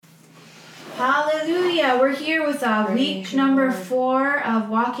Hallelujah. We're here with week number 4 of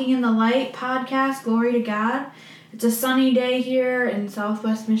Walking in the Light podcast. Glory to God. It's a sunny day here in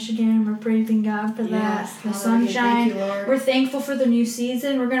Southwest Michigan. We're praising God for that. The sunshine. Thank you, Lord. We're thankful for the new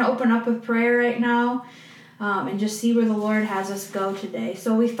season. We're going to open up with prayer right now and just see where the Lord has us go today.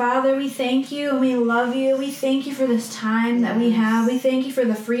 So, Father, we thank you and we love you. We thank you for this time that we have. We thank you for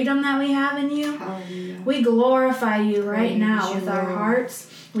the freedom that we have in you. Hallelujah. We glorify you right now with our hearts.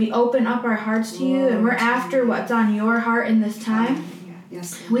 We open up our hearts to you, and we're after what's on your heart in this time.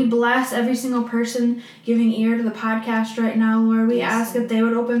 Yes, we bless every single person giving ear to the podcast right now, Lord. We ask that they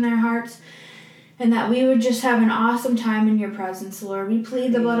would open their hearts and that we would just have an awesome time in your presence, Lord. We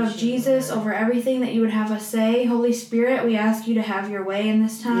plead the blood of Jesus over everything that you would have us say. Holy Spirit, we ask you to have your way in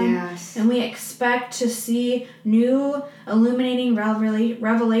this time. Yes. And we expect to see new illuminating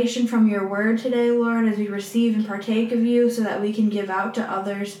revelation from your word today, Lord, as we receive and partake of you so that we can give out to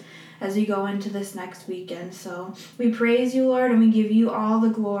others as we go into this next weekend. So we praise you, Lord, and we give you all the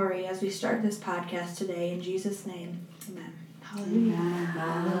glory as we start this podcast today. In Jesus' name, amen. Hallelujah.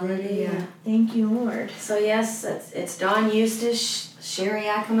 Hallelujah. Thank you, Lord. So yes, it's Dawn Eustace, Sherry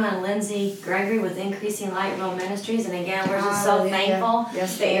Yakima, and Lindsay Gregory with Increasing Light Real Ministries. And again, we're just so thankful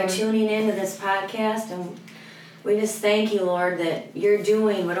that you're tuning into this podcast. And we just thank you, Lord, that you're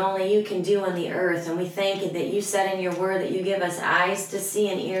doing what only you can do on the earth. And we thank you that you said in your word that you give us eyes to see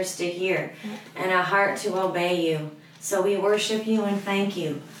and ears to hear and a heart to obey you. So we worship you and thank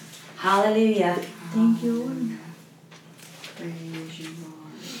you. Hallelujah. Thank you, Lord. Praise you,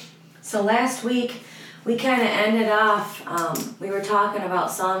 Lord. So last week, we kind of ended off, we were talking about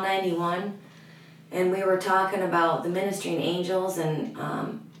Psalm 91, and we were talking about the ministering angels, and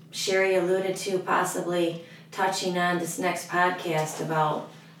Sherry alluded to possibly touching on this next podcast about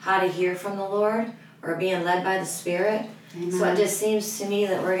how to hear from the Lord or being led by the Spirit. Amen. So it just seems to me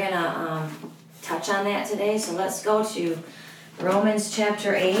that we're going to touch on that today. So let's go to Romans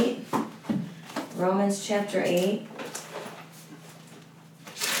chapter 8. Romans chapter 8.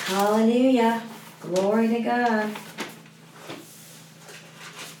 Hallelujah. Glory to God.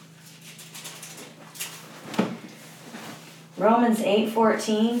 Romans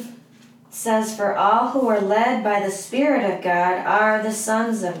 8:14 says, "For all who are led by the Spirit of God are the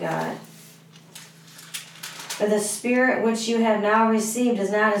sons of God. For the Spirit which you have now received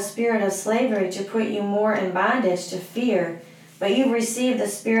is not a spirit of slavery to put you more in bondage to fear, but you've received the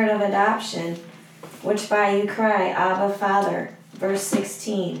Spirit of adoption, which by you cry, Abba, Father." Verse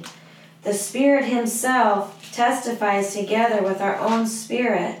 16, "The Spirit himself testifies together with our own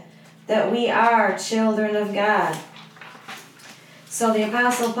spirit that we are children of God." So the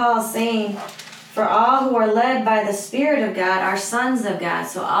Apostle Paul is saying, for all who are led by the Spirit of God are sons of God.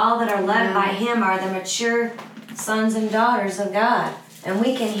 So all that are led by him are the mature sons and daughters of God. And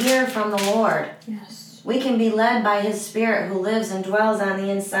we can hear from the Lord. Yes. We can be led by his Spirit who lives and dwells on the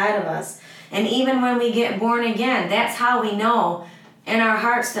inside of us. And even when we get born again, that's how we know in our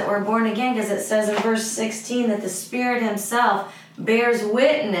hearts that we're born again, because it says in verse 16 that the Spirit himself bears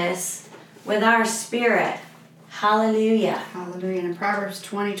witness with our spirit. Hallelujah. Hallelujah. And in Proverbs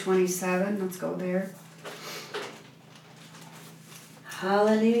 20:27, let's go there.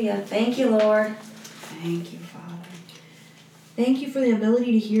 Hallelujah. Thank you, Lord. Thank you, Father. Thank you for the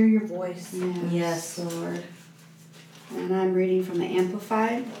ability to hear your voice. Yes, Lord. And I'm reading from the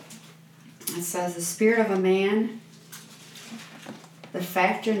Amplified. It says, "The spirit of a man, the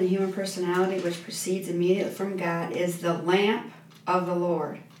factor in the human personality which proceeds immediately from God, is the lamp of the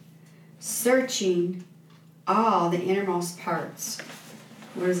Lord, searching all the innermost parts."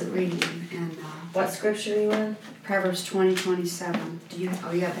 What is it reading? And What scripture are you in? Proverbs 20:27. Do you?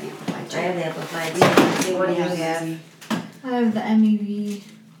 Oh, you have the Amplified. I have the Amplified. See, what do you have? I have the MEV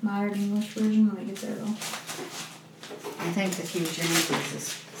Modern English Version. Let me get there though. I think the King James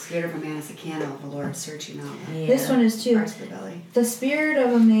uses, "The spirit of a man is the candle of the Lord, searching out the This one is too. parts of the belly." The spirit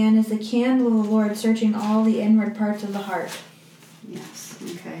of a man is the candle of the Lord, searching all the inward parts of the heart. Yes.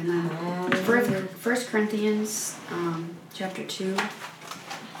 Okay. And then 1 Corinthians chapter 2.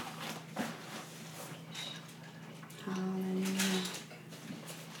 Hallelujah.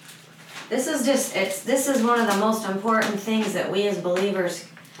 This is one of the most important things that we as believers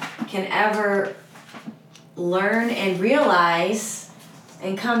can ever learn and realize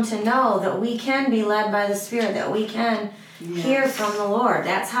and come to know, that we can be led by the Spirit, that we can hear from the Lord.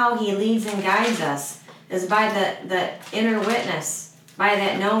 That's how he leads and guides us, is by the inner witness, by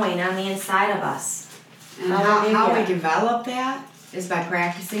that knowing on the inside of us. And how we develop that is by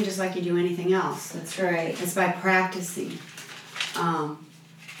practicing, just like you do anything else. That's right. It's by practicing.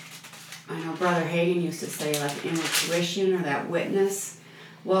 I know Brother Hagin used to say, like inward tuition, or that witness.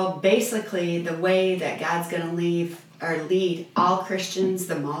 Well, basically, the way that God's going to lead all Christians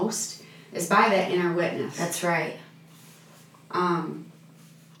the most is by that inner witness. That's right. And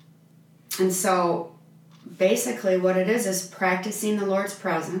so, basically, what it is practicing the Lord's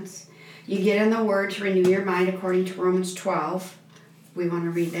presence. You get in the Word to renew your mind according to Romans 12. We want to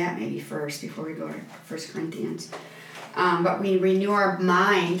read that maybe first before we go to 1 Corinthians. But we renew our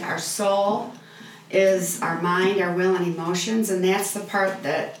mind. Our soul is our mind, our will, and emotions, and that's the part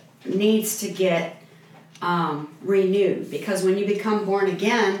that needs to get renewed. Because when you become born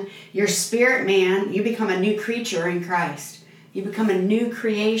again, your spirit man, you become a new creature in Christ. You become a new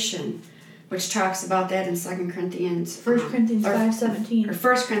creation, which talks about that in 2 Corinthians. 1 Corinthians 5:17. Or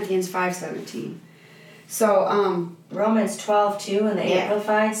 1 Corinthians 5:17. So, Romans 12:2 in the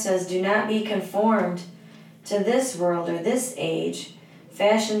Amplified says, "Do not be conformed to this world or this age,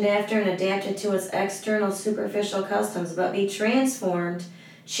 fashioned after and adapted to its external superficial customs, but be transformed,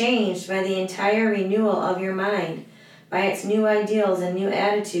 changed by the entire renewal of your mind, by its new ideals and new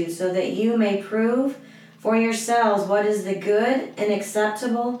attitudes, so that you may prove for yourselves what is the good and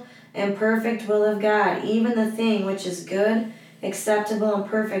acceptable and perfect will of God, even the thing which is good, acceptable, and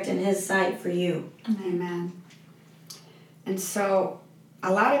perfect in His sight for you." Amen. And so,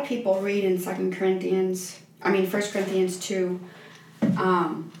 a lot of people read in 1 Corinthians 2,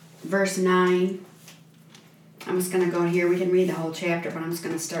 verse 9. I'm just going to go here. We can read the whole chapter, but I'm just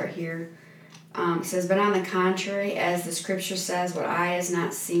going to start here. It says, "But on the contrary, as the scripture says, what eye has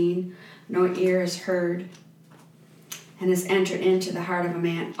not seen, no ear has heard, and has entered into the heart of a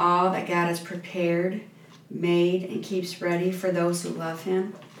man, all that God has prepared, made, and keeps ready for those who love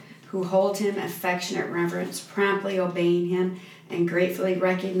Him, who hold Him in affectionate reverence, promptly obeying Him, and gratefully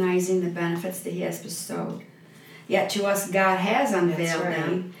recognizing the benefits that He has bestowed. Yet to us God has unveiled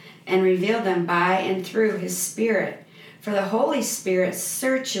them and revealed them by and through His Spirit. For the Holy Spirit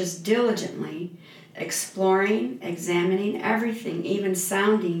searches diligently, exploring, examining everything, even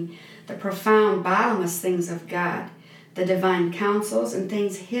sounding the profound, bottomless things of God, the divine counsels and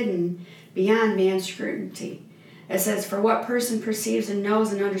things hidden beyond man's scrutiny." It says, "For what person perceives and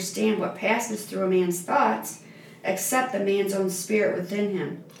knows and understands what passes through a man's thoughts, except the man's own spirit within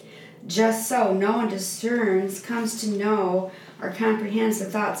him? Just so, no one discerns, comes to know, or comprehends the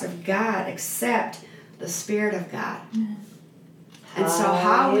thoughts of God, except the Spirit of God." And so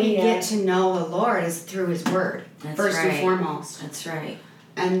how we get to know the Lord is through His Word, first and foremost. That's right.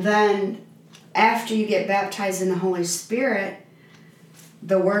 And then after you get baptized in the Holy Spirit,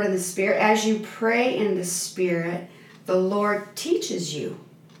 the Word and the Spirit, as you pray in the Spirit, the Lord teaches you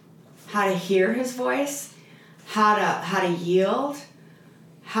how to hear His voice, how to yield,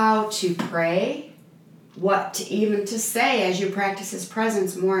 how to pray, what to even to say. As you practice His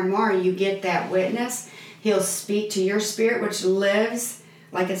presence more and more, you get that witness. He'll speak to your spirit, which lives,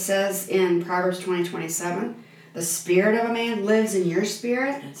 like it says in Proverbs 20:27. The spirit of a man lives in your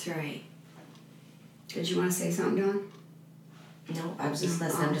spirit. That's right. Did you want to say something, Dawn? No, I was just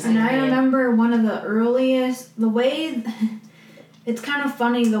listening. And I remember one of the earliest, it's kind of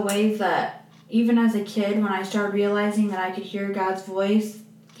funny the way that even as a kid, when I started realizing that I could hear God's voice,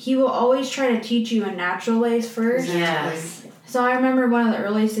 He will always try to teach you in natural ways first. Yes. So I remember one of the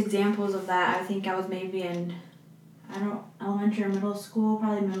earliest examples of that, I think I was maybe in, elementary or middle school,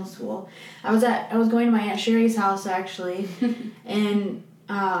 probably middle school. I was going to my Aunt Sherry's house actually, and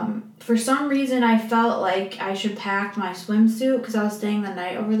for some reason I felt like I should pack my swimsuit because I was staying the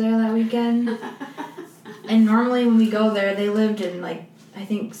night over there that weekend. And normally when we go there, they lived in I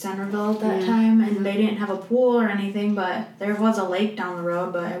think Centerville at that time, and they didn't have a pool or anything, but there was a lake down the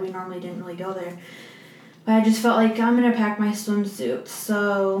road, but we normally didn't really go there. But I just felt like I'm going to pack my swimsuit,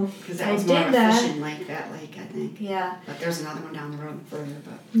 so I did that. Fishing lake, that lake, I think. Yeah. But there's another one down the road further.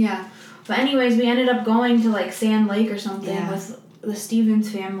 Yeah. But anyways, we ended up going to Sand Lake or something with the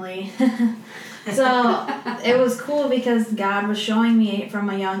Stevens family. So it was cool because God was showing me from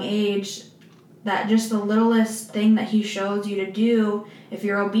a young age that just the littlest thing that He shows you to do, if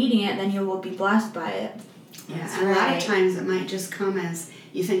you're obedient, then you will be blessed by it. Yeah, and a lot of times it might just come as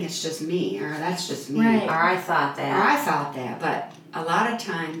you think it's just me, or that's just me. Right. Or I thought that. But a lot of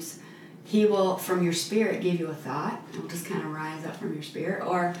times He will, from your spirit, give you a thought. It'll just kind of rise up from your spirit.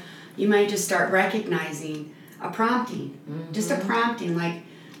 Or you might just start recognizing a prompting. Mm-hmm. Just a prompting.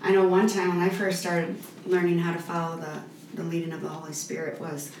 I know one time when I first started learning how to follow the leading of the Holy Spirit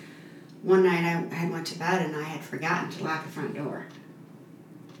was one night I had went to bed and I had forgotten to lock the front door.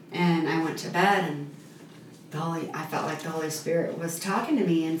 And I went to bed and I felt like the Holy Spirit was talking to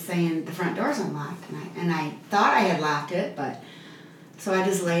me and saying the front door's unlocked. And I thought I had locked it, but so I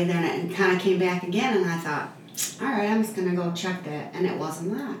just lay there and it kind of came back again, and I thought, all right, I'm just going to go check that. And it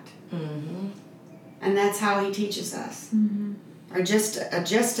wasn't that. Mm-hmm. And that's how he teaches us. Mm-hmm. Or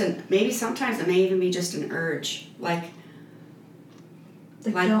maybe sometimes it may even be just an urge. Like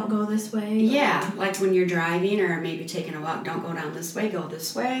Don't go this way. Yeah, like when you're driving or maybe taking a walk, don't go down this way, go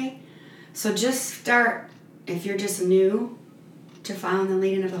this way. So just start, if you're just new to following the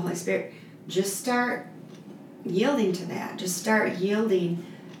leading of the Holy Spirit, just start yielding to that. Just start yielding.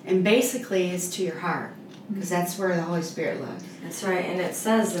 And basically it's to your heart, because that's where the Holy Spirit lives. That's right, and it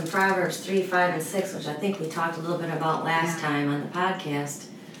says in Proverbs 3, 5, and 6, which I think we talked a little bit about last time on the podcast,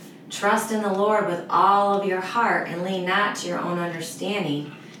 trust in the Lord with all of your heart and lean not to your own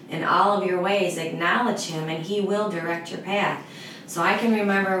understanding. In all of your ways acknowledge Him, and He will direct your path. So I can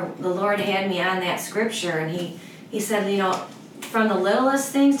remember the Lord had me on that scripture, and He said, from the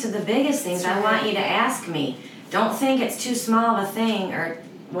littlest things to the biggest things, I want you to ask me. Don't think it's too small of a thing or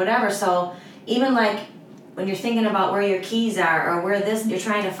whatever. So even like when you're thinking about where your keys are or where you're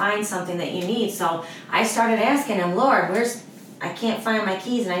trying to find something that you need. So I started asking Him, Lord, I can't find my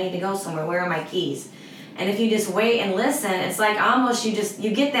keys and I need to go somewhere. Where are my keys? And if you just wait and listen, it's like almost you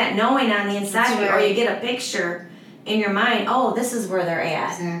get that knowing on the inside of you, or you get a picture in your mind, oh, this is where they're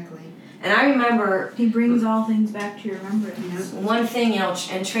at. Exactly. And I remember He brings all things back to your remembrance. one thing,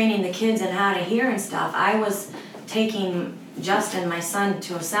 and training the kids and how to hear and stuff, I was taking Justin, my son,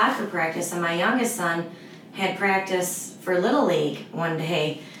 to a soccer practice, and my youngest son had practice for Little League one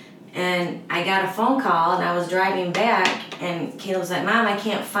day. And I got a phone call, and I was driving back, and Caleb was like, Mom, I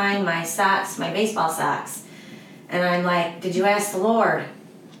can't find my socks, my baseball socks. And I'm like, did you ask the Lord?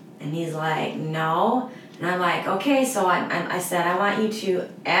 And he's like, no. And I'm like, okay, so I said, I want you to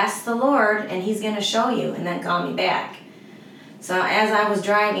ask the Lord, and He's going to show you, and then call me back. So as I was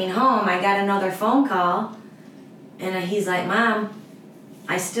driving home, I got another phone call, and he's like, Mom,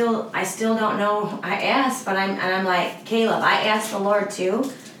 I still don't know. I asked, but I'm like, Caleb, I asked the Lord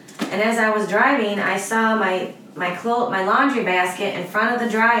too. And as I was driving, I saw my laundry basket in front of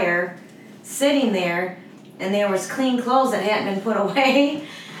the dryer sitting there, and there was clean clothes that hadn't been put away.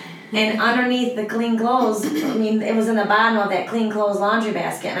 And underneath the clean clothes, it was in the bottom of that clean clothes laundry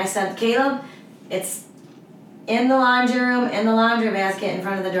basket. And I said, Caleb, it's in the laundry room, in the laundry basket in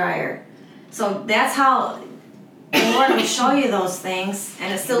front of the dryer. So that's how the Lord will show you those things.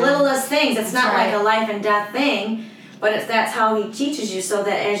 And it's the littlest things. It's not like a life and death thing. But that's how He teaches you, so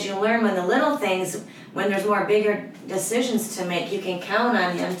that as you learn when the little things, when there's more bigger decisions to make, you can count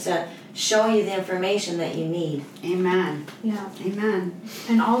on Him to show you the information that you need. Amen. Yeah. Amen.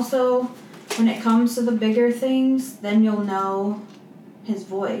 And also, when it comes to the bigger things, then you'll know His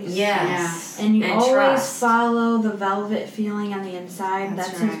voice. Yes. And you always trust. follow the velvet feeling on the inside.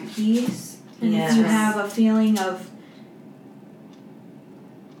 That's right. His peace. And Yes. if you have a feeling of,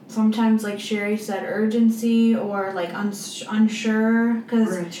 sometimes, like Sherry said, urgency or like unsure,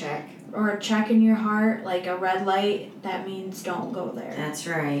 or a check in your heart, like a red light, that means don't go there. That's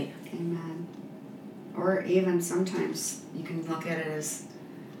right. Amen. Or even sometimes you can look at it as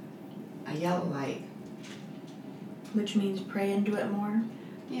a yellow light. Which means pray into it more.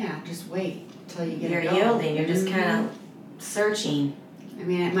 Yeah, just wait till you get You're it going. yielding. You're just kind of searching. I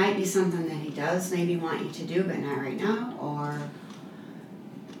mean, it might be something that He does maybe want you to do, but not right now. Or,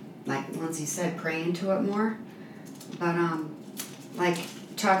 like once He said, pray into it more. But, like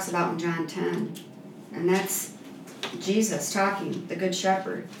talks about in John 10, and that's Jesus talking, the Good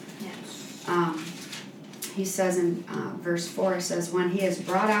Shepherd. Yes. He says in verse 4, it says, when He has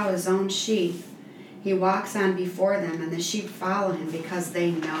brought out His own sheep, He walks on before them, and the sheep follow Him because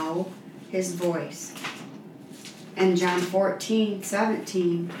they know His voice. And John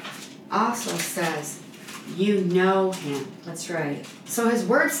 14:17 also says, you know Him. That's right. So His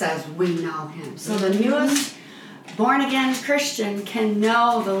Word says we know Him. So the newest born-again Christian can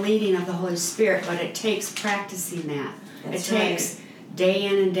know the leading of the Holy Spirit, but it takes practicing that. That's it takes day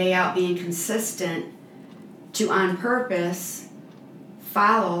in and day out being consistent to, on purpose,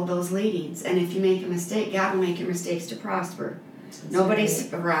 follow those leadings. And if you make a mistake, God will make your mistakes to prosper.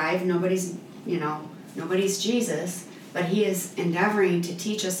 Nobody's arrived, nobody's Jesus, but He is endeavoring to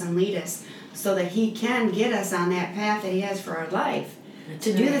teach us and lead us so that He can get us on that path that He has for our life. That's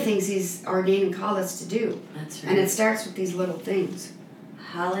to right. do the things He's ordained and called us to do. That's right. And it starts with these little things.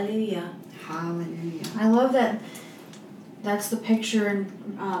 Hallelujah. Hallelujah. I love that. That's the picture in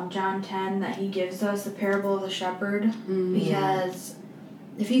John 10 that He gives us, the parable of the shepherd. Because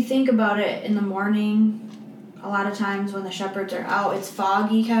if you think about it, in the morning, a lot of times when the shepherds are out, it's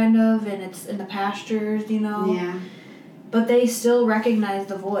foggy kind of, and it's in the pastures, Yeah. But they still recognize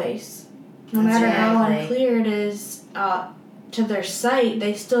the voice. No That's matter how right. unclear it is to their sight,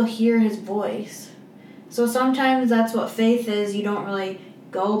 they still hear His voice. So sometimes that's what faith is. You don't really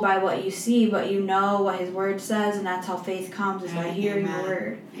go by what you see, but you know what his word says, and that's how faith comes, is by hearing the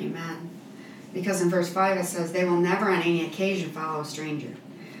word. Amen. Because in verse 5 it says, they will never on any occasion follow a stranger,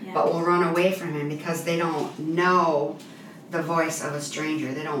 but will run away from him because they don't know the voice of a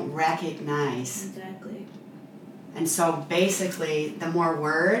stranger. They don't recognize. Exactly. And so basically, the more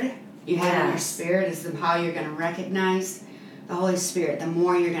word you have in your spirit is how you're going to recognize the Holy Spirit. The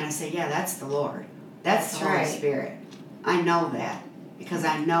more you're going to say, yeah, that's the Lord. That's the Holy Spirit. I know that because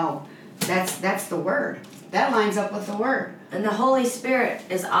I know that's the word. That lines up with the word. And the Holy Spirit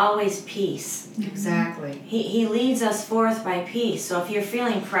is always peace. Exactly. He leads us forth by peace. So if you're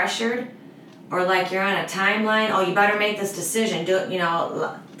feeling pressured or like you're on a timeline, oh, you better make this decision. Do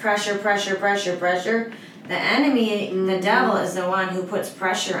pressure. The enemy, the devil, is the one who puts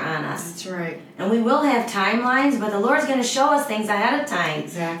pressure on us. That's right. And we will have timelines, but the Lord's going to show us things ahead of time.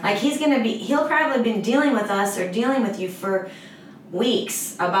 Exactly. Like he'll probably been dealing with us or dealing with you for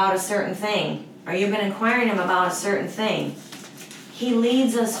weeks about a certain thing, or you've been inquiring him about a certain thing. He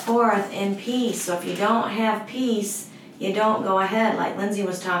leads us forth in peace. So if you don't have peace, you don't go ahead, like Lindsay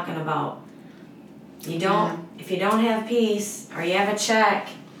was talking about. You don't. If you don't have peace, or you have a check,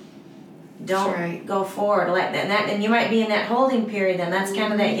 don't go forward. And you might be in that holding period. Then that's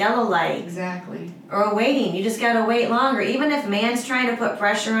kind of that yellow light. Exactly. Or waiting. You just got to wait longer. Even if man's trying to put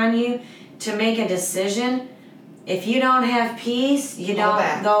pressure on you to make a decision, if you don't have peace, you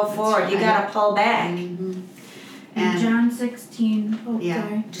don't go forward. You got to pull back. Mm-hmm. And John 16. Oh, yeah,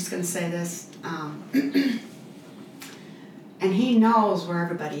 sorry. I'm just going to say this. And he knows where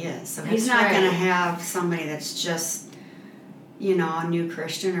everybody is. So he's not going to have somebody that's just, a new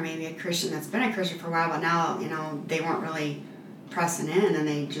Christian, or maybe a Christian that's been a Christian for a while, but now, they weren't really pressing in and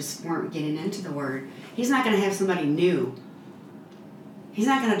they just weren't getting into the word. He's not going to have somebody new. He's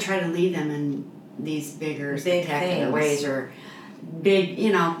not going to try to lead them in these bigger, spectacular ways or big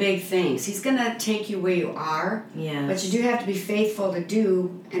things. He's going to take you where you are. Yes. But you do have to be faithful to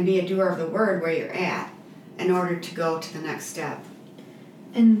do and be a doer of the word where you're at in order to go to the next step.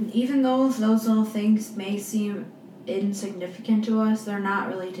 And even though those little things may seem insignificant to us, they're not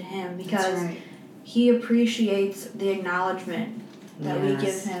really to him, because he appreciates the acknowledgement that we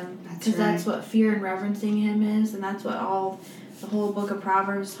give him. Because that's what fear and reverencing him is, and that's what the whole book of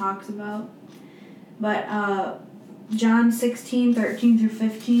Proverbs talks about. But John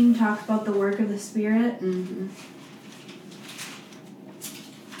 16:13-15 talks about the work of the Spirit. Mm-hmm.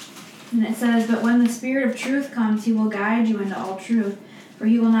 And it says, "But when the Spirit of truth comes, he will guide you into all truth. For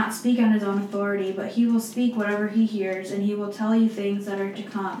he will not speak on his own authority, but he will speak whatever he hears, and he will tell you things that are to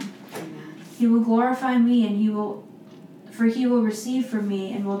come. Amen. He will glorify me, and he will receive from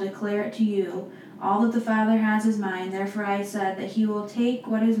me, and will declare it to you. All that the Father has is mine. Therefore I said that he will take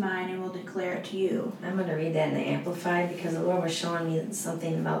what is mine and will declare it to you." I'm going to read that in the Amplified because the Lord was showing me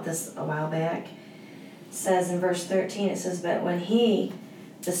something about this a while back. It says in verse 13, it says, "But when he,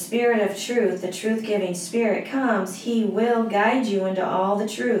 the Spirit of truth, the truth-giving Spirit, comes, he will guide you into all the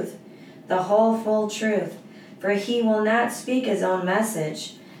truth, the whole full truth. For he will not speak his own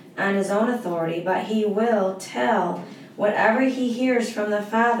message on his own authority, but he will tell whatever he hears from the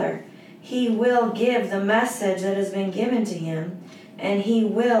Father. He will give the message that has been given to him, and he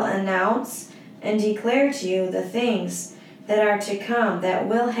will announce and declare to you the things that are to come, that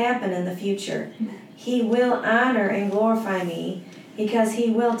will happen in the future. He will honor and glorify me, because he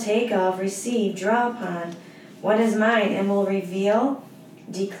will take of, receive, draw upon what is mine, and will reveal,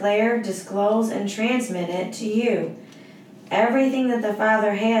 declare, disclose, and transmit it to you. Everything that the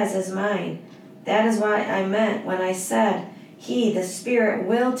Father has is mine. That is what I meant when I said, he, the Spirit,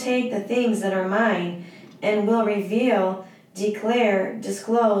 will take the things that are mine, and will reveal, declare,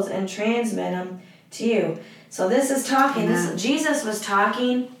 disclose, and transmit them to you." So this is talking. Jesus was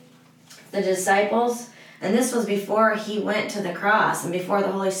talking to the disciples. And this was before he went to the cross and before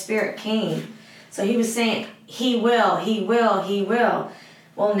the Holy Spirit came. So he was saying, he will.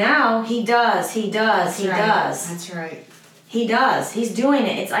 Well, now he does. That's right. He does. He's doing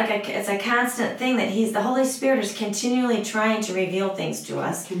it. It's a constant thing that the Holy Spirit is continually trying to reveal things to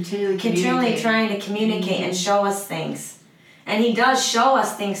us. Continually trying to communicate and show us things. And he does show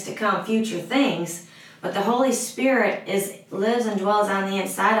us things to come, future things. But the Holy Spirit lives and dwells on the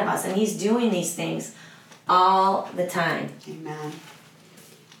inside of us. And he's doing these things all the time. Amen.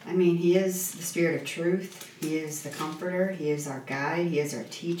 I mean, he is the Spirit of truth. He is the comforter. He is our guide. He is our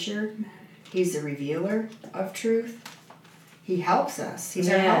teacher. He's the revealer of truth. He helps us. He's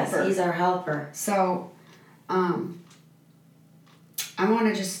our helper. He's our helper. So, I want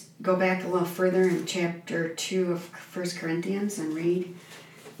to just go back a little further in chapter 2 of 1 Corinthians and read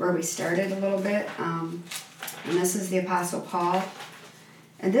where we started a little bit. And this is the Apostle Paul.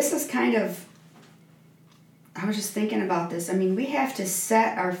 And this is kind of, I was just thinking about this. I mean, we have to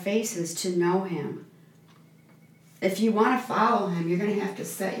set our faces to know him. If you want to follow him, you're going to have to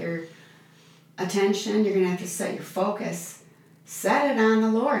set your attention. You're going to have to set your focus. Set it on the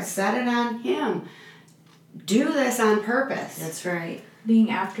Lord. Set it on him. Do this on purpose. That's right.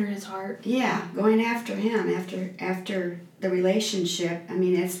 Being after his heart. Yeah, going after him, after the relationship. I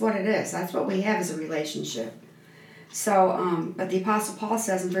mean, it's what it is. That's what we have, is a relationship. So, but the Apostle Paul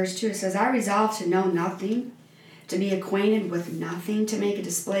says in verse 2, it says, I resolve to know nothing, to be acquainted with nothing, to make a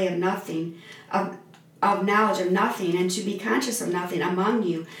display of nothing, of knowledge of nothing, and to be conscious of nothing among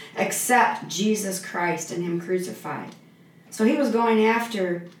you, except Jesus Christ and him crucified. So he was going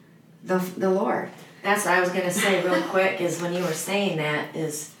after the Lord. That's what I was going to say real quick, is when you were saying that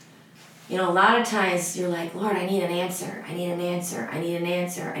is, a lot of times you're like, Lord, I need an answer. I need an answer. I need an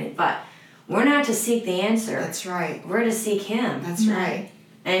answer. But we're not to seek the answer. That's right. We're to seek him. That's right.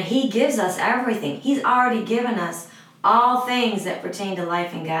 And he gives us everything. He's already given us all things that pertain to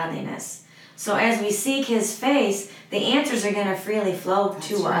life and godliness. So as we seek his face, the answers are going to freely flow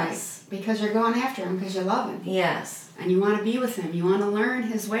to us. Because you're going after him because you love him. Yes. And you want to be with him. You want to learn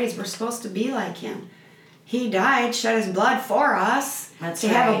his ways. We're supposed to be like him. He died, shed his blood for us to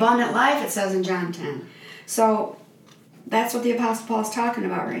have abundant life, it says in John 10. So that's what the Apostle Paul's talking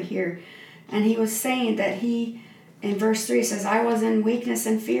about right here. And he was saying that he, in verse 3, says, I was in weakness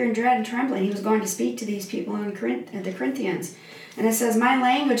and fear and dread and trembling. He was going to speak to these people in the Corinthians. And it says, my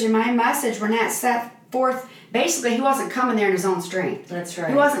language and my message were not set forth. Basically, he wasn't coming there in his own strength. That's right.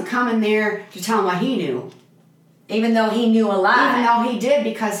 He wasn't coming there to tell them what he knew. Even though he knew a lot. Even though he did,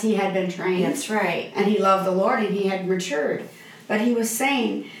 because he had been trained. That's right. And he loved the Lord and he had matured. But he was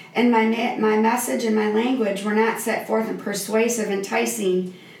saying, and my message and my language were not set forth in persuasive,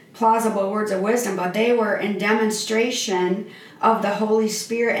 enticing, plausible words of wisdom, but they were in demonstration of the Holy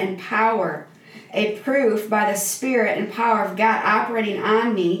Spirit and power. A proof by the Spirit and power of God operating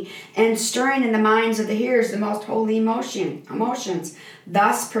on me and stirring in the minds of the hearers the most holy emotions,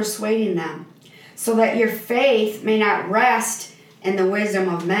 thus persuading them. So that your faith may not rest in the wisdom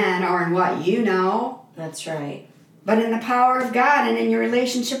of men or in what you know. That's right. But in the power of God and in your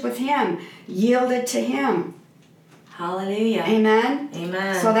relationship with him, yielded to him. Hallelujah. Amen?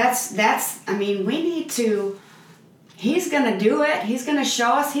 Amen. So that's we need to, he's going to do it. He's going to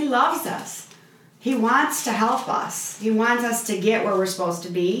show us he loves us. He wants to help us. He wants us to get where we're supposed to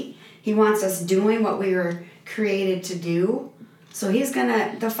be. He wants us doing what we were created to do. So he's going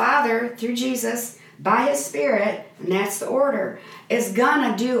to, the Father, through Jesus, by his Spirit, and that's the order, is going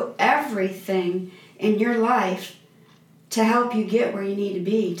to do everything in your life to help you get where you need to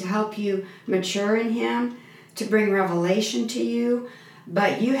be, to help you mature in him, to bring revelation to you.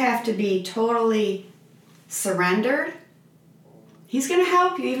 But you have to be totally surrendered. He's going to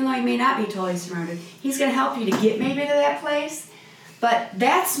help you, even though you may not be totally surrendered. He's going to help you to get maybe to that place. But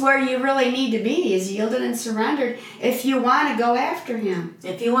that's where you really need to be, is yielded and surrendered, if you want to go after him.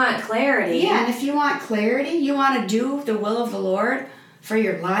 If you want clarity. Yeah, and if you want clarity, you want to do the will of the Lord for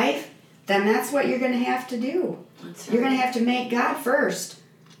your life, then that's what you're going to have to do. That's right. You're going to have to make God first.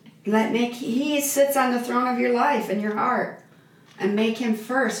 He sits on the throne of your life and your heart. And make him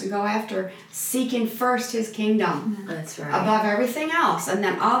first and go after seeking first his kingdom. That's right. Above everything else. And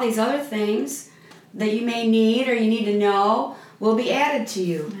then all these other things that you may need or you need to know will be added to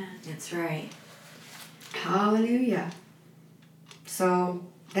you. That's right. Hallelujah. So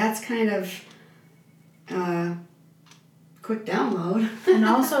that's kind of quick download. And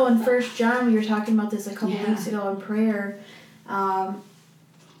also in 1 John, we were talking about this a couple weeks ago in prayer.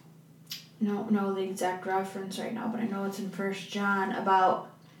 Don't know the exact reference right now, but I know it's in 1 John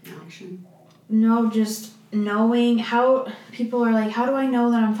about just knowing how people are like, how do I know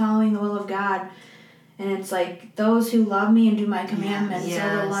that I'm following the will of God? And it's like, those who love me and do my commandments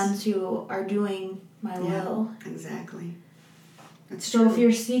are the ones who are doing my will. Exactly. That's so true. If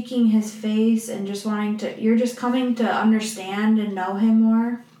you're seeking his face and just you're just coming to understand and know him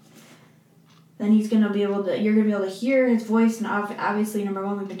more, then you're going to be able to hear his voice. And obviously, number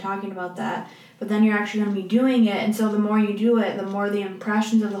one, we've been talking about that. But then you're actually going to be doing it. And so the more you do it, the more the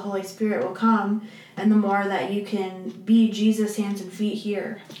impressions of the Holy Spirit will come. And the more that you can be Jesus' hands and feet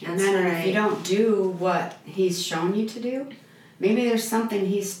here. And then if you don't do what he's shown you to do, maybe there's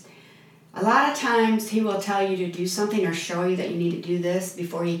something a lot of times he will tell you to do something or show you that you need to do this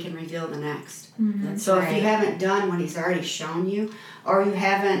before he can reveal the next. Mm-hmm. So if you haven't done what he's already shown you, or you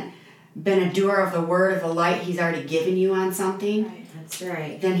haven't been a doer of the word of the light he's already given you on something, That's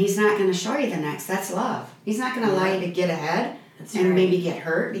right. then he's not going to show you the next. That's love. He's not going to allow you to get ahead. and maybe get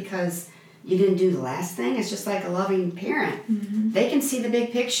hurt because you didn't do the last thing. It's just like a loving parent. Mm-hmm. They can see the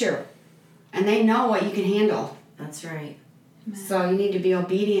big picture, and they know what you can handle. That's right. So you need to be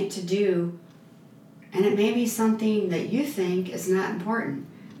obedient to do, and it may be something that you think is not important,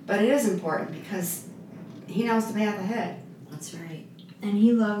 but it is important because He knows the path ahead. That's right. And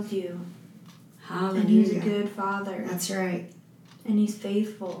He loves you. Hallelujah. And He's a good Father. That's right. And He's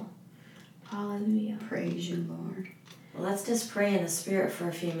faithful. Hallelujah. Praise you, Lord. Well, let's just pray in the Spirit for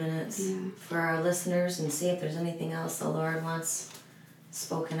a few minutes for our listeners and see if there's anything else the Lord wants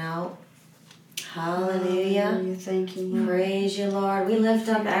spoken out. Hallelujah. Thank you, Lord. Praise you, Lord. We lift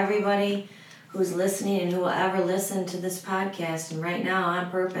up everybody who's listening and who will ever listen to this podcast. And right now, on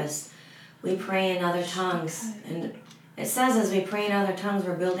purpose, we pray in other tongues. And it says as we pray in other tongues,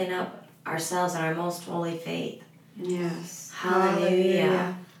 we're building up ourselves in our most holy faith. Yes.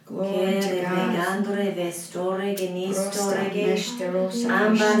 Hallelujah. Glory to God. And one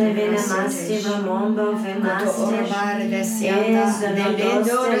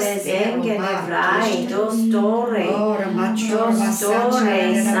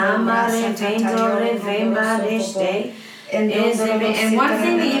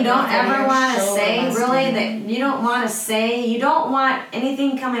thing that you don't ever want to say, really, that you don't want to say, you don't want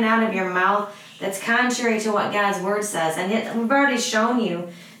anything coming out of your mouth that's contrary to what God's Word says. And we've already shown you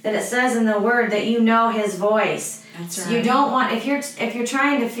that it says in the Word that you know His voice. That's right. So you don't want, if you're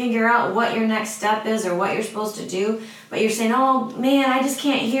trying to figure out what your next step is or what you're supposed to do, but you're saying, oh man, I just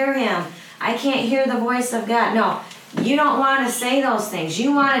can't hear Him. I can't hear the voice of God. No, you don't want to say those things.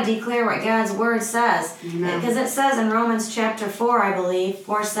 You want to declare what God's Word says. Because it says in Romans chapter 4, I believe,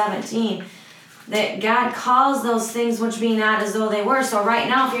 4:17, that God calls those things which be not as though they were. So right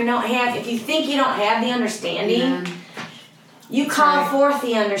now, if you think you don't have the understanding, you call forth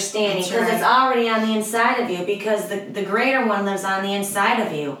the understanding because it's already on the inside of you because the greater one lives on the inside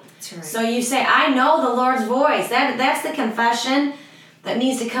of you. That's right. So you say, I know the Lord's voice. That's the confession that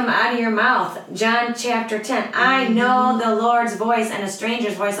needs to come out of your mouth. John chapter 10, I know the Lord's voice and a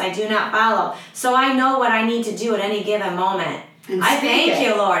stranger's voice I do not follow. So I know what I need to do at any given moment. And I thank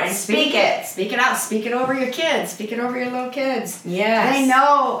you, Lord, and speak it. Speak it out. Speak it over your kids. Speak it over your little kids. Yes. They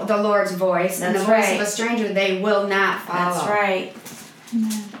know the Lord's voice, and the That's voice right. of a stranger they will not follow. That's right.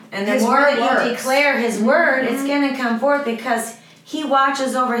 And the His more word that you works. declare His Word, it's going to come forth because He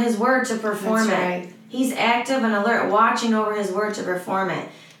watches over His Word to perform That's it. right. He's active and alert, watching over His Word to perform it.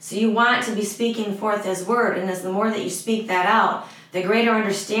 So you want to be speaking forth His Word, and as the more that you speak that out, the greater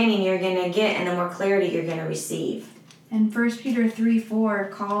understanding you're going to get and the more clarity you're going to receive. And 1 Peter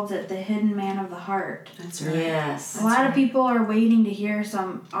 3:4 calls it the hidden man of the heart. That's right. Yes. A lot of people are waiting to hear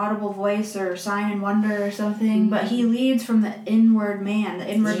some audible voice or sign and wonder or something, but He leads from the inward man, the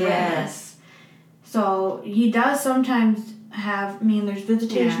inward witness. Yes. So He does sometimes have, there's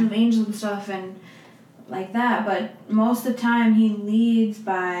visitation of angels and stuff and like that, but most of the time He leads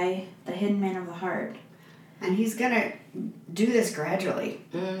by the hidden man of the heart. And He's going to do this gradually.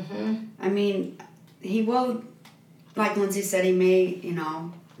 Mm-hmm. He will, like Lindsay said, He may,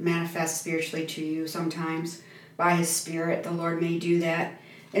 manifest spiritually to you sometimes by His Spirit. The Lord may do that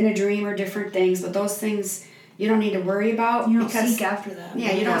in a dream or different things, but those things you don't need to worry about. You don't because, seek after that.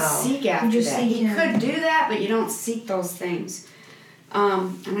 Yeah, you don't seek after just that. seek He Him. could do that, but you don't seek those things.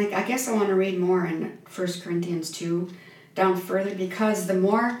 And I guess I want to read more in 1 Corinthians 2 down further, because the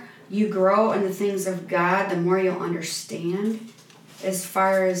more you grow in the things of God, the more you'll understand as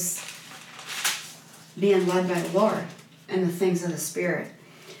far as being led by the Lord and the things of the Spirit.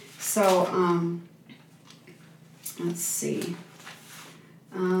 So, let's see.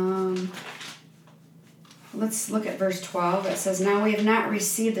 Let's look at verse 12. It says, Now we have not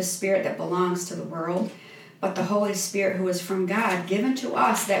received the Spirit that belongs to the world, but the Holy Spirit who is from God, given to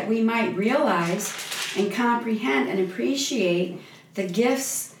us that we might realize and comprehend and appreciate the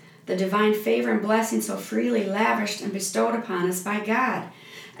gifts, the divine favor and blessing so freely lavished and bestowed upon us by God.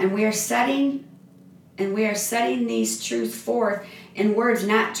 And we are setting these truths forth in words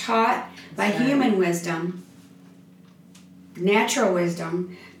not taught by human wisdom, natural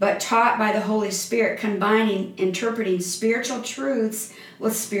wisdom, but taught by the Holy Spirit, interpreting spiritual truths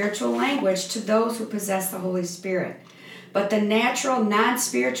with spiritual language to those who possess the Holy Spirit. But the natural,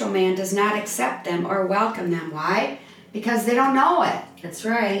 non-spiritual man does not accept them or welcome them. Why? Because they don't know it. That's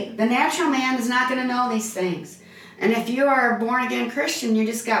right. The natural man is not going to know these things. And if you are a born-again Christian, you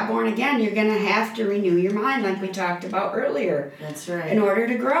just got born again, you're going to have to renew your mind like we talked about earlier. That's right. In order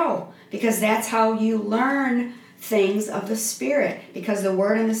to grow. Because that's how you learn things of the Spirit. Because the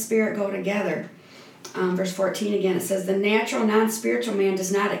Word and the Spirit go together. Verse 14 again, it says, The natural, non-spiritual man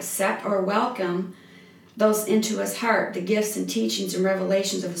does not accept or welcome those into his heart, the gifts and teachings and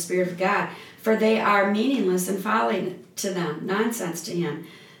revelations of the Spirit of God, for they are meaningless and folly to them, nonsense to him,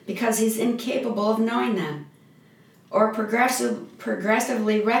 because he's incapable of knowing them, or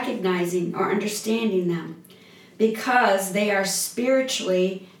progressively recognizing or understanding them, because they are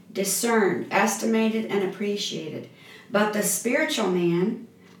spiritually discerned, estimated, and appreciated. But the spiritual man,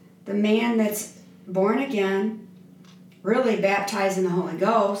 the man that's born again, really baptized in the Holy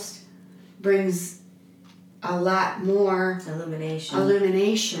Ghost, brings a lot more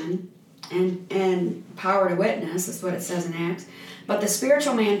illumination and power to witness. That's what it says in Acts. But the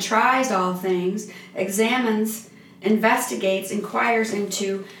spiritual man tries all things, examines, investigates, inquires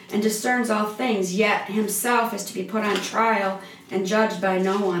into, and discerns all things, yet himself is to be put on trial and judged by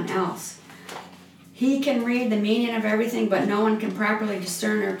no one else. He can read the meaning of everything, but no one can properly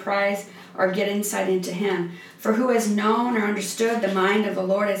discern or prize or get insight into him. For who has known or understood the mind of the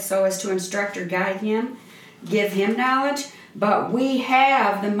Lord so as to instruct or guide him, give him knowledge? But we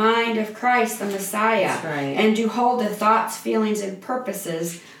have the mind of Christ the Messiah, right, and do hold the thoughts, feelings, and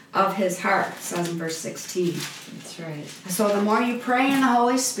purposes of his heart, it says in verse 16. That's right. So the more you pray in the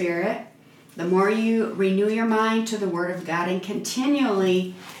Holy Spirit, the more you renew your mind to the Word of God and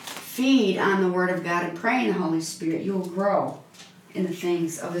continually feed on the Word of God and pray in the Holy Spirit, you will grow in the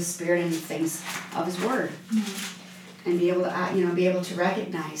things of the Spirit and the things of His Word, and be able to, be able to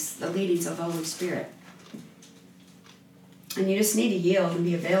recognize the leadings of the Holy Spirit. And you just need to yield and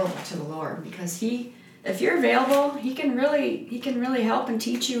be available to the Lord, because if you're available, He can really help and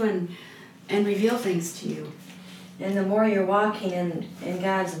teach you and reveal things to you. And the more you're walking in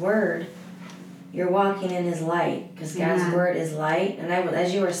God's Word, you're walking in His light, because God's Word is light. And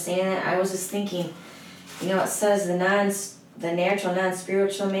as you were saying that, I was just thinking, it says the natural,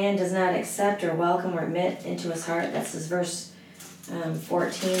 non-spiritual man does not accept or welcome or admit into his heart. That's his verse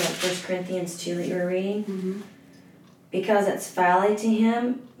 14 of 1 Corinthians 2 that you were reading. Mm-hmm. Because it's folly to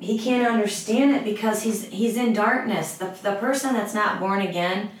him. He can't understand it because he's in darkness. The person that's not born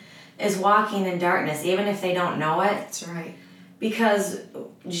again is walking in darkness, even if they don't know it. That's right. Because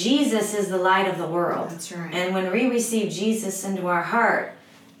Jesus is the light of the world. That's right. And when we receive Jesus into our heart,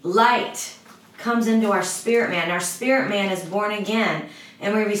 light comes into our spirit man. Our spirit man is born again,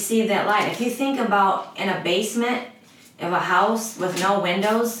 and we receive that light. If you think about in a basement of a house with no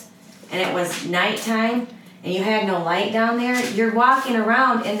windows, and it was nighttime, and you had no light down there, you're walking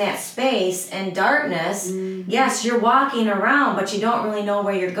around in that space and darkness. Mm-hmm. Yes, you're walking around, but you don't really know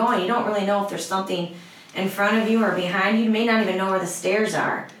where you're going. You don't really know if there's something in front of you or behind you. You may not even know where the stairs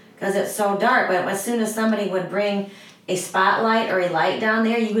are because it's so dark. But as soon as somebody would bring a spotlight or a light down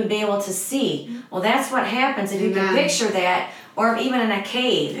there, you would be able to see. Well, that's what happens if you can picture that, or even in a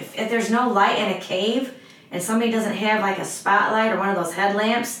cave. If there's no light in a cave and somebody doesn't have like a spotlight or one of those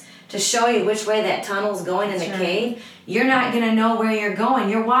headlamps to show you which way that tunnel's going in the cave, you're not going to know where you're going.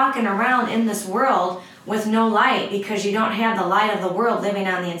 You're walking around in this world with no light because you don't have the light of the world living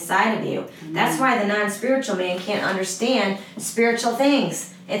on the inside of you. Mm-hmm. That's why the non-spiritual man can't understand spiritual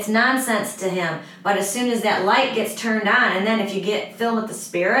things. It's nonsense to him. But as soon as that light gets turned on, and then if you get filled with the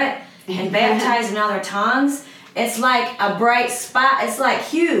Spirit and baptized in other tongues, it's like a bright spot. It's like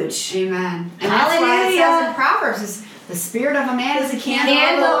huge. Amen. And that's why it says in Proverbs, the spirit of a man is a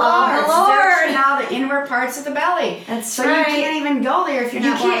candle of the Lord. Searching out the inward parts of the belly. That's so right. You can't even go there if you're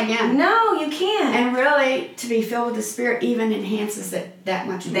not born again. No, you can't. And really, to be filled with the Spirit even enhances it that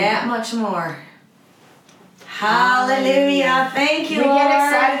much more. That much more. Hallelujah. Thank you, We Lord. get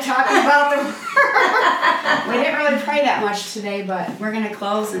excited talking about the Word. We didn't really pray that much today, but we're going to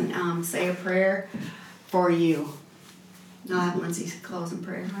close and say a prayer for you. I'll have Lindsay close in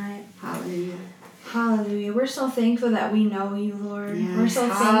prayer. All right. Hallelujah. Hallelujah. We're so thankful that we know you, Lord. Yes. We're so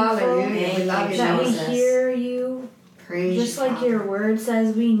Hallelujah. thankful We love you, that Jesus. we hear you. Praise Just you, like Father. your word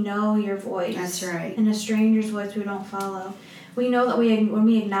says, we know your voice. That's right. And a stranger's voice we don't follow. We know that when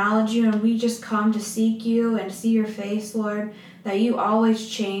we acknowledge you and we just come to seek you and see your face, Lord, that you always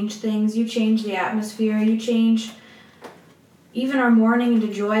change things. You change the atmosphere. You change even our morning into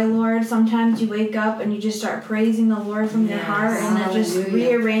joy, Lord. Sometimes you wake up and you just start praising the Lord from your heart, and that just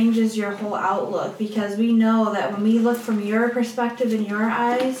rearranges your whole outlook, because we know that when we look from your perspective in your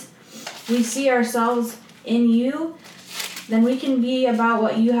eyes, we see ourselves in you, then we can be about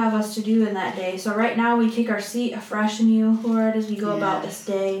what you have us to do in that day. So right now we take our seat afresh in you, Lord, as we go about this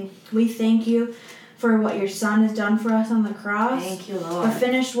day. We thank you for what your Son has done for us on the cross. Thank you, Lord. The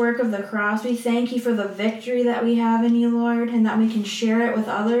finished work of the cross. We thank you for the victory that we have in you, Lord, and that we can share it with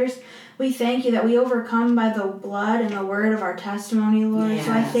others. We thank you that we overcome by the blood and the word of our testimony, Lord. Yes.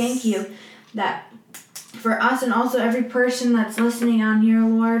 So I thank you that for us and also every person that's listening on here,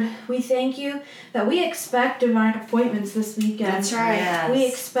 Lord. We thank you that we expect divine appointments this weekend. That's right. Yes. We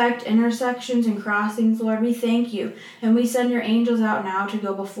expect intersections and crossings, Lord. We thank you. And we send your angels out now to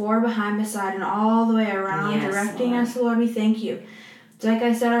go before, behind, beside, and all the way around, Yes, directing Lord. us, Lord. We thank you. Like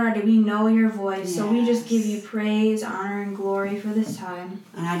I said already, we know your voice, so we just Yes. give you praise, honor, and glory for this time.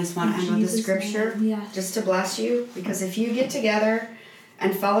 And I just want to In end with the Jesus' scripture name, yes. just to bless you, because if you get together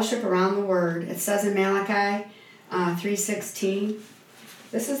and fellowship around the word, it says in Malachi 3:16,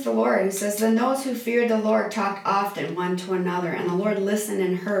 this is the Lord who says, "Then those who feared the Lord talked often one to another, and the Lord listened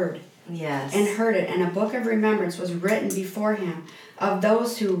and heard Yes. it, and a book of remembrance was written before him of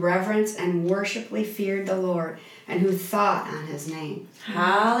those who reverence and worshipfully feared the Lord and who thought on his name."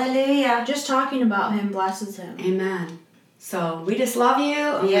 Hallelujah. Just talking about him blesses him. Amen. So we just love you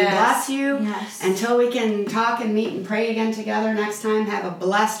and we Yes. bless you. Yes. Until we can talk and meet and pray again together next time, have a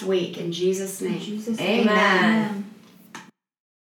blessed week in Jesus' name. In Jesus' Amen. name. Amen.